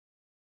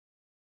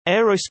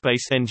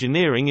Aerospace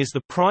engineering is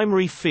the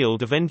primary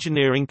field of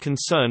engineering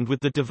concerned with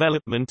the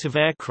development of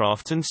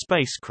aircraft and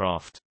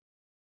spacecraft.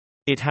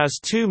 It has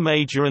two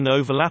major and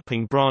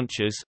overlapping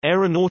branches,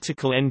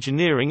 aeronautical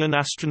engineering and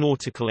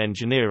astronautical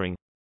engineering.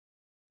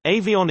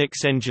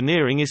 Avionics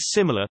engineering is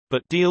similar,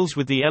 but deals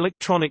with the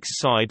electronics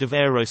side of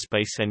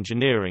aerospace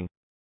engineering.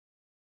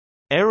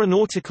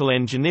 Aeronautical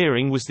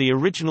engineering was the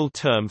original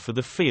term for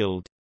the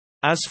field.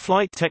 As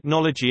flight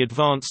technology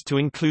advanced to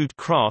include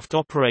craft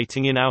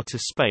operating in outer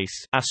space,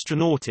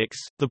 astronautics,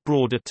 the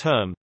broader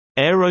term,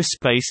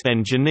 aerospace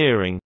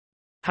engineering,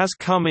 has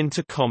come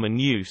into common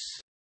use.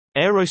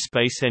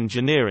 Aerospace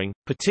engineering,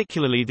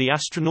 particularly the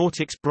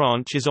astronautics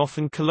branch, is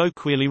often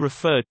colloquially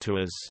referred to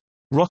as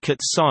rocket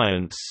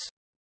science.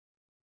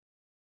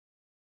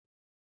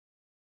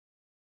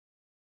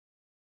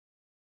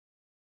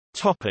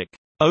 Topic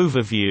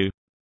overview.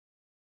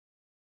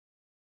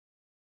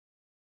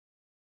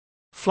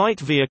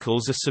 Flight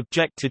vehicles are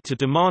subjected to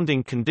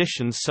demanding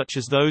conditions such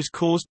as those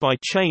caused by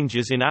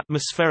changes in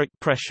atmospheric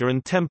pressure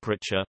and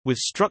temperature, with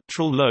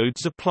structural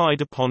loads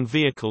applied upon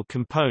vehicle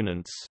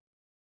components.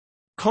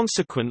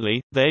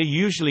 Consequently, they are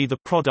usually the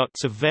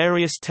products of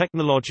various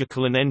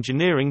technological and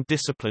engineering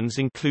disciplines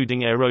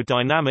including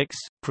aerodynamics,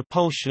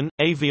 propulsion,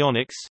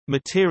 avionics,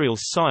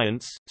 materials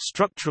science,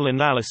 structural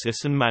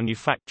analysis and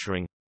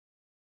manufacturing.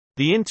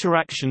 The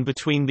interaction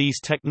between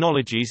these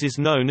technologies is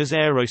known as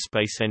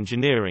aerospace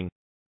engineering.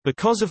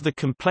 Because of the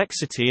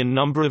complexity and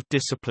number of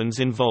disciplines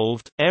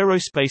involved,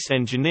 aerospace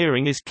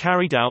engineering is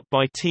carried out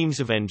by teams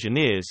of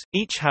engineers,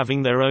 each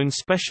having their own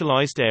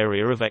specialized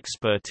area of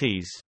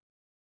expertise.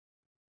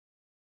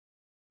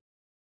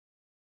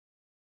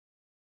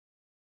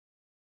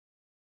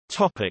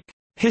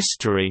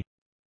 History.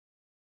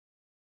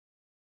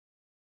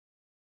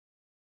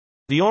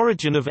 The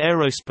origin of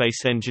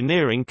aerospace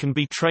engineering can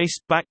be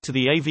traced back to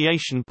the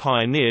aviation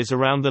pioneers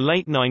around the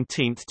late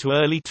 19th to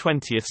early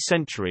 20th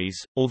centuries,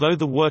 although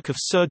the work of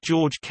Sir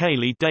George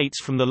Cayley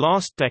dates from the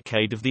last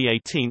decade of the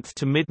 18th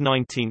to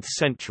mid-19th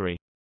century.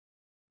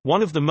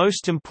 One of the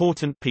most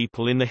important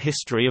people in the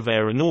history of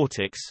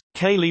aeronautics,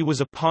 Cayley was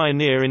a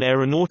pioneer in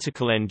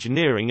aeronautical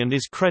engineering and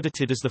is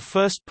credited as the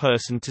first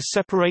person to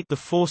separate the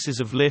forces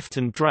of lift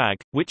and drag,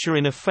 which are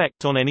in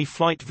effect on any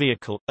flight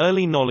vehicle.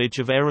 Early knowledge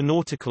of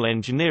aeronautical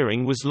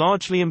engineering was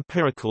largely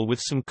empirical,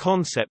 with some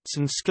concepts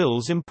and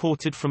skills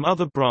imported from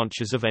other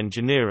branches of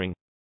engineering.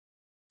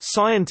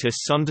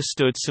 Scientists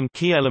understood some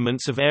key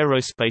elements of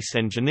aerospace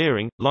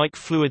engineering, like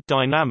fluid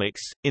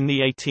dynamics, in the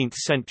 18th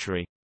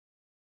century.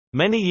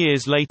 Many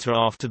years later,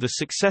 after the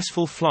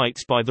successful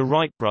flights by the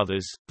Wright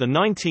brothers, the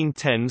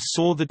 1910s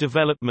saw the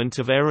development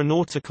of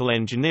aeronautical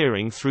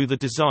engineering through the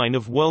design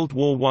of World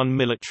War I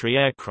military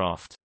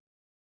aircraft.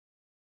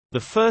 The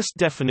first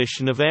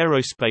definition of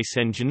aerospace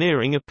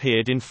engineering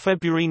appeared in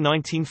February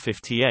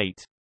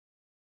 1958.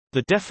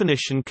 The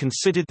definition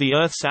considered the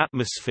Earth's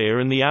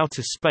atmosphere and the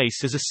outer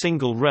space as a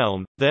single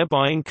realm,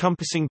 thereby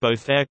encompassing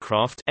both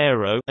aircraft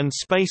aero and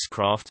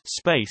spacecraft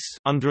space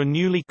under a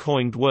newly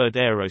coined word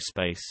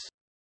aerospace.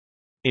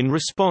 In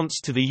response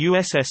to the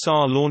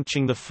USSR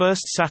launching the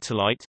first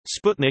satellite,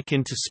 Sputnik,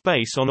 into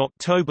space on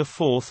October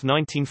 4,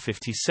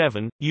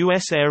 1957,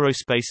 U.S.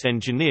 aerospace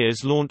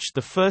engineers launched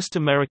the first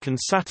American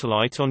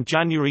satellite on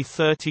January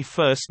 31,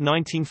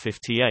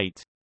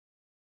 1958.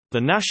 The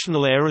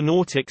National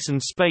Aeronautics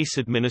and Space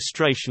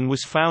Administration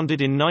was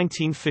founded in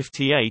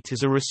 1958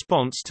 as a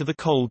response to the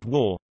Cold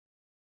War.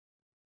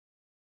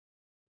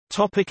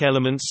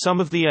 Elements.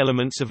 Some of the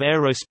elements of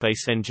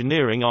aerospace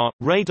engineering are,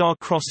 radar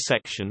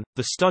cross-section,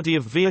 the study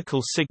of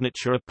vehicle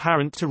signature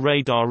apparent to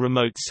radar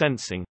remote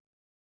sensing.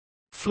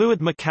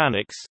 Fluid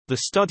mechanics, the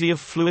study of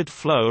fluid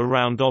flow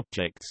around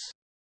objects.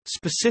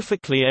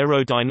 Specifically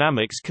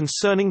aerodynamics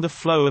concerning the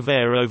flow of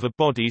air over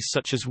bodies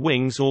such as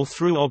wings or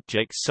through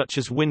objects such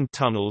as wind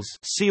tunnels.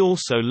 See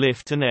also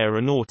lift and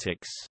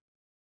aeronautics.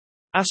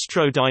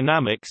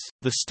 Astrodynamics,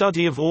 the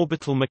study of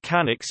orbital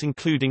mechanics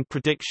including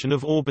prediction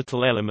of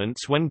orbital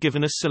elements when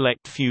given a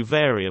select few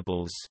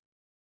variables.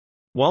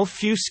 While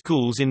few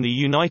schools in the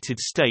United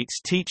States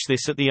teach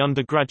this at the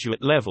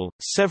undergraduate level,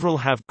 several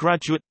have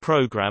graduate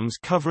programs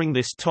covering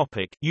this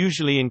topic,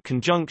 usually in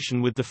conjunction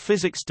with the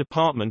physics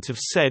department of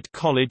said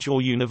college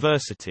or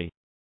university.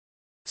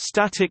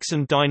 Statics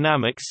and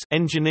dynamics,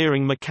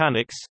 engineering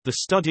mechanics, the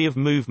study of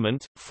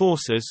movement,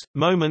 forces,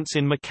 moments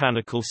in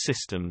mechanical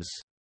systems.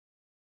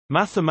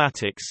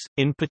 Mathematics,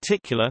 in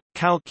particular,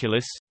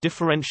 calculus,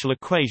 differential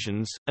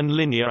equations, and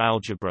linear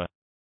algebra.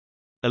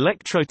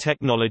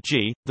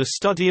 Electrotechnology, the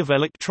study of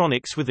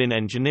electronics within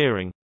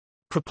engineering.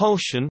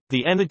 Propulsion,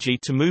 the energy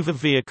to move a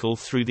vehicle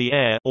through the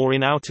air or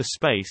in outer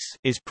space,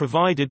 is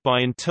provided by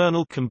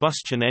internal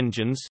combustion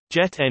engines,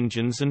 jet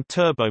engines and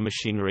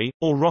turbomachinery,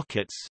 or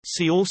rockets.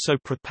 See also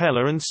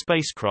propeller and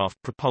spacecraft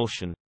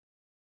propulsion.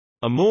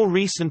 A more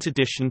recent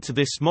addition to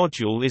this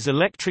module is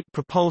electric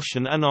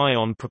propulsion and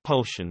ion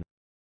propulsion.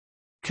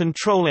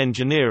 Control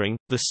engineering,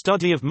 the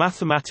study of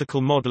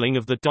mathematical modeling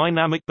of the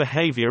dynamic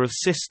behavior of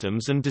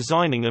systems and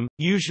designing them,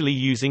 usually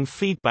using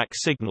feedback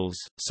signals,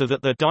 so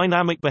that their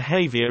dynamic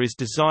behavior is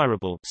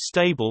desirable,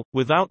 stable,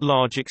 without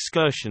large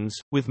excursions,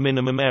 with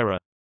minimum error.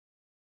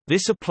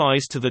 This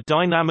applies to the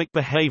dynamic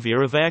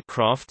behavior of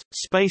aircraft,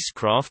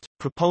 spacecraft,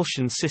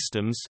 propulsion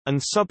systems,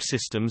 and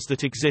subsystems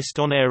that exist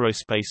on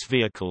aerospace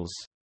vehicles.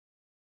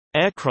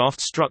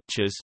 Aircraft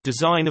structures,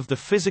 design of the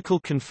physical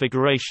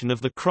configuration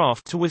of the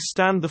craft to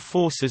withstand the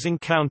forces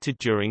encountered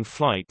during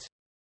flight.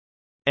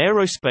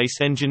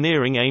 Aerospace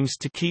engineering aims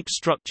to keep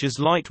structures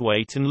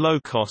lightweight and low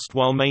cost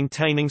while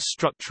maintaining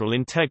structural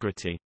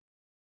integrity.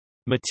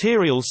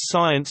 Materials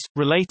science,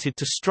 related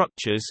to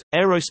structures,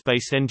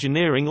 aerospace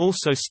engineering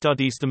also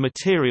studies the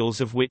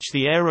materials of which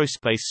the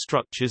aerospace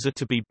structures are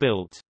to be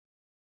built.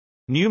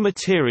 New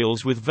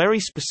materials with very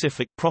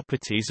specific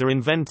properties are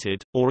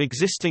invented, or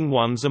existing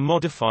ones are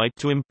modified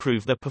to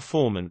improve their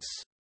performance.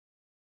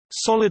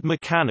 Solid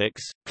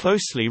mechanics,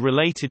 closely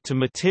related to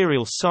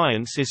material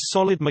science, is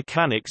solid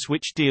mechanics,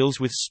 which deals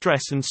with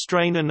stress and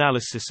strain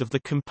analysis of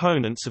the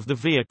components of the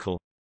vehicle.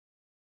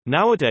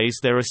 Nowadays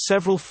there are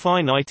several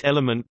finite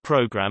element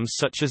programs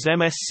such as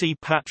MSc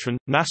Patron,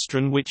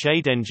 Nastran, which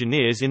aid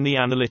engineers in the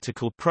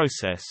analytical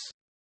process.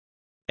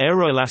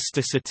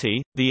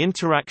 Aeroelasticity, the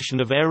interaction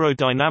of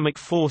aerodynamic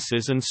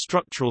forces and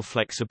structural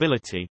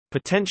flexibility,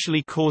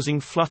 potentially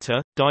causing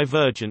flutter,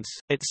 divergence,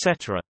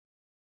 etc.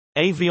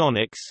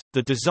 Avionics,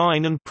 the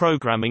design and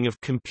programming of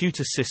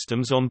computer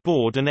systems on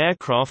board an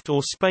aircraft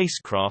or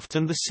spacecraft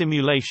and the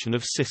simulation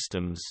of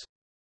systems.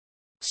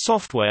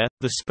 Software,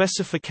 the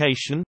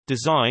specification,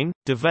 design,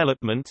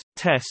 development,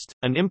 test,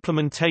 and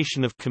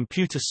implementation of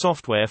computer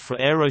software for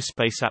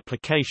aerospace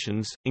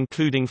applications,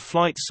 including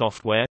flight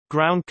software,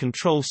 ground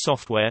control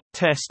software,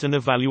 test and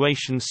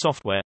evaluation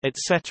software,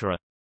 etc.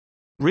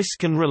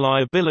 Risk and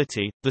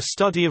reliability, the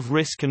study of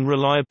risk and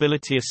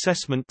reliability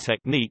assessment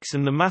techniques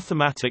and the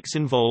mathematics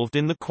involved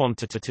in the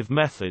quantitative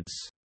methods.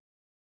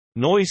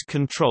 Noise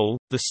control,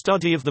 the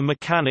study of the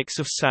mechanics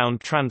of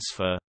sound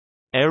transfer.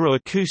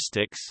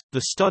 Aeroacoustics,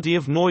 the study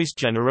of noise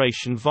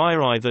generation via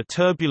either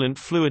turbulent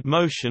fluid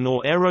motion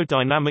or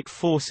aerodynamic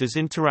forces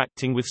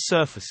interacting with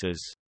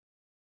surfaces.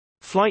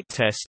 Flight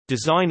test,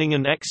 designing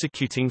and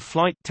executing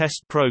flight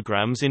test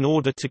programs in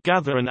order to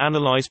gather and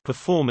analyze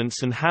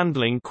performance and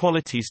handling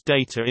qualities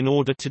data in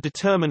order to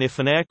determine if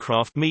an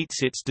aircraft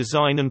meets its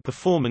design and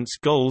performance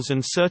goals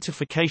and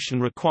certification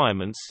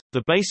requirements.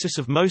 The basis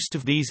of most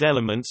of these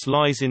elements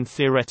lies in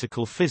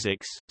theoretical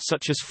physics,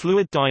 such as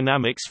fluid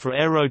dynamics for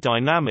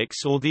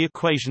aerodynamics or the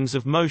equations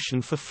of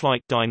motion for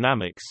flight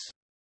dynamics.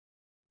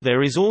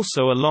 There is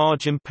also a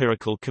large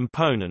empirical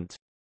component.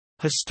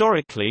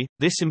 Historically,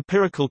 this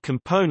empirical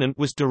component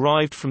was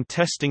derived from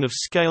testing of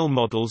scale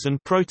models and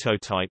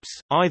prototypes,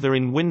 either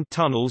in wind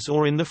tunnels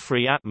or in the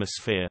free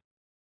atmosphere.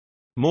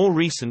 More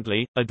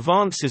recently,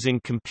 advances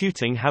in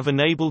computing have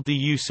enabled the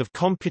use of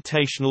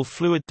computational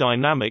fluid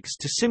dynamics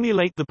to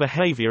simulate the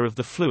behavior of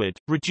the fluid,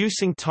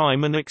 reducing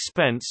time and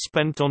expense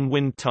spent on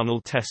wind tunnel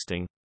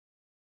testing.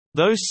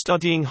 Those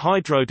studying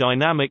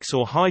hydrodynamics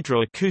or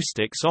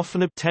hydroacoustics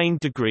often obtain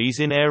degrees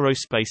in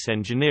aerospace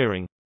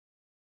engineering.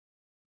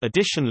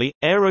 Additionally,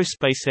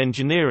 aerospace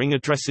engineering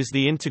addresses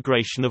the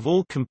integration of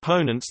all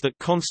components that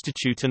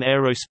constitute an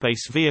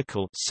aerospace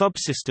vehicle,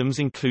 subsystems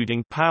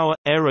including power,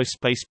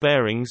 aerospace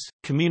bearings,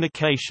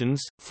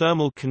 communications,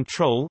 thermal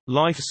control,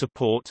 life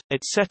support,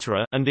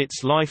 etc., and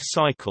its life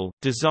cycle,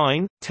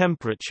 design,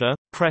 temperature,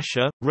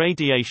 pressure,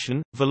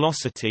 radiation,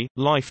 velocity,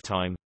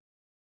 lifetime.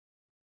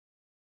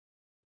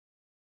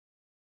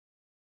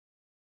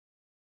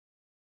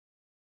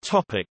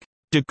 Topic: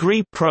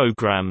 Degree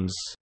programs.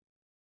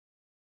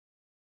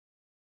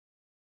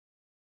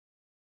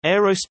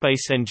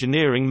 Aerospace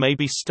engineering may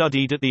be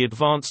studied at the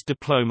advanced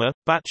diploma,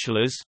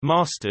 bachelor's,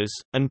 master's,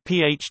 and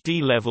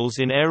PhD levels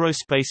in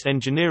aerospace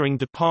engineering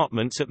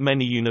departments at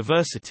many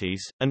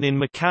universities, and in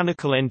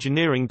mechanical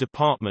engineering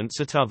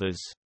departments at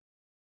others.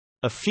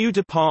 A few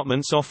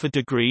departments offer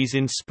degrees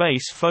in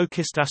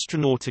space-focused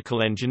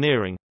astronautical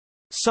engineering.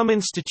 Some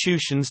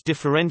institutions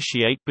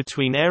differentiate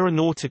between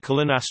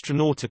aeronautical and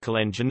astronautical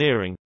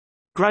engineering.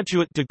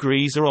 Graduate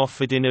degrees are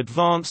offered in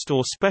advanced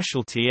or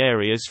specialty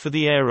areas for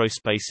the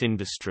aerospace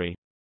industry.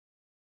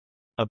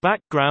 A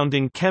background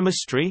in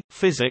chemistry,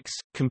 physics,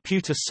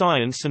 computer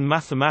science and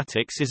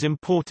mathematics is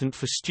important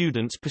for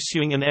students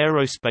pursuing an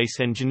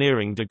aerospace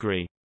engineering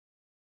degree.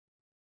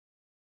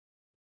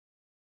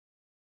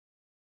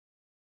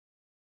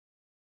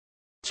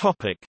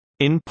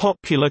 In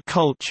popular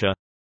culture,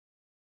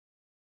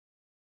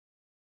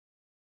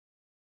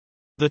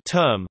 the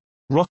term,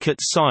 rocket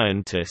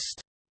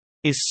scientist,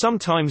 is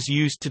sometimes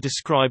used to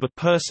describe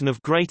a person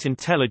of great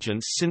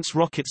intelligence, since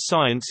rocket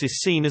science is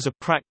seen as a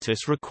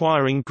practice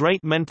requiring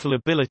great mental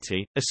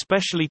ability,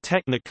 especially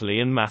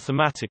technically and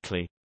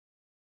mathematically.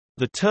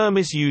 The term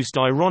is used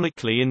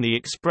ironically in the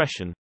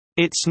expression,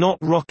 "It's not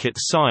rocket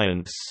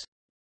science,"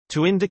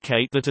 to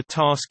indicate that a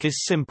task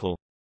is simple.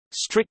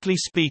 Strictly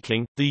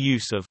speaking, the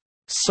use of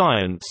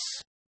 "science"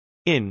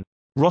 in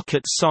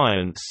rocket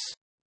science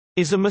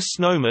is a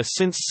misnomer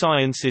since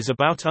science is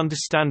about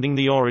understanding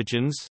the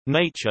origins,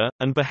 nature,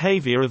 and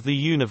behavior of the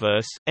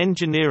universe.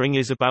 Engineering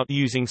is about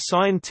using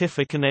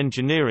scientific and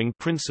engineering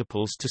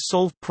principles to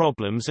solve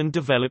problems and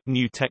develop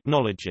new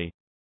technology.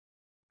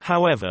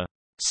 However,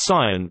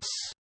 science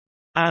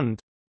and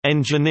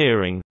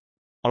engineering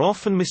are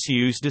often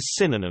misused as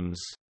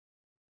synonyms.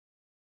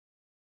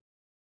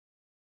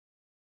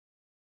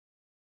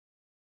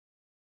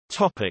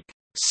 Topic: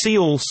 See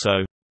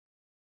also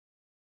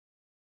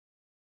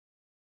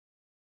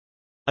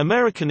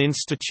American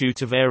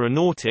Institute of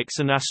Aeronautics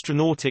and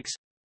Astronautics,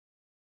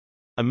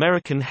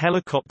 American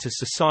Helicopter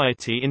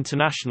Society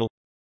International,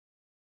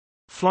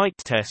 Flight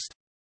Test,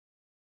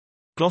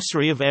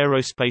 Glossary of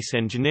Aerospace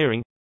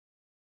Engineering,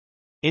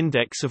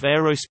 Index of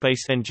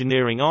Aerospace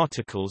Engineering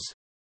Articles,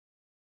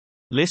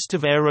 List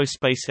of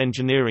Aerospace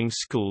Engineering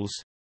Schools,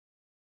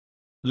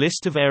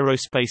 List of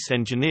Aerospace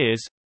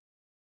Engineers,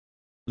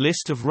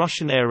 List of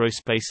Russian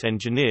aerospace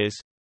engineers,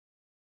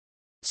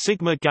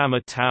 Sigma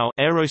Gamma Tau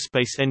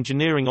Aerospace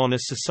Engineering Honor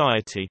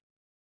Society,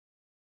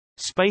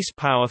 Space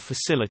Power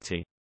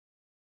Facility.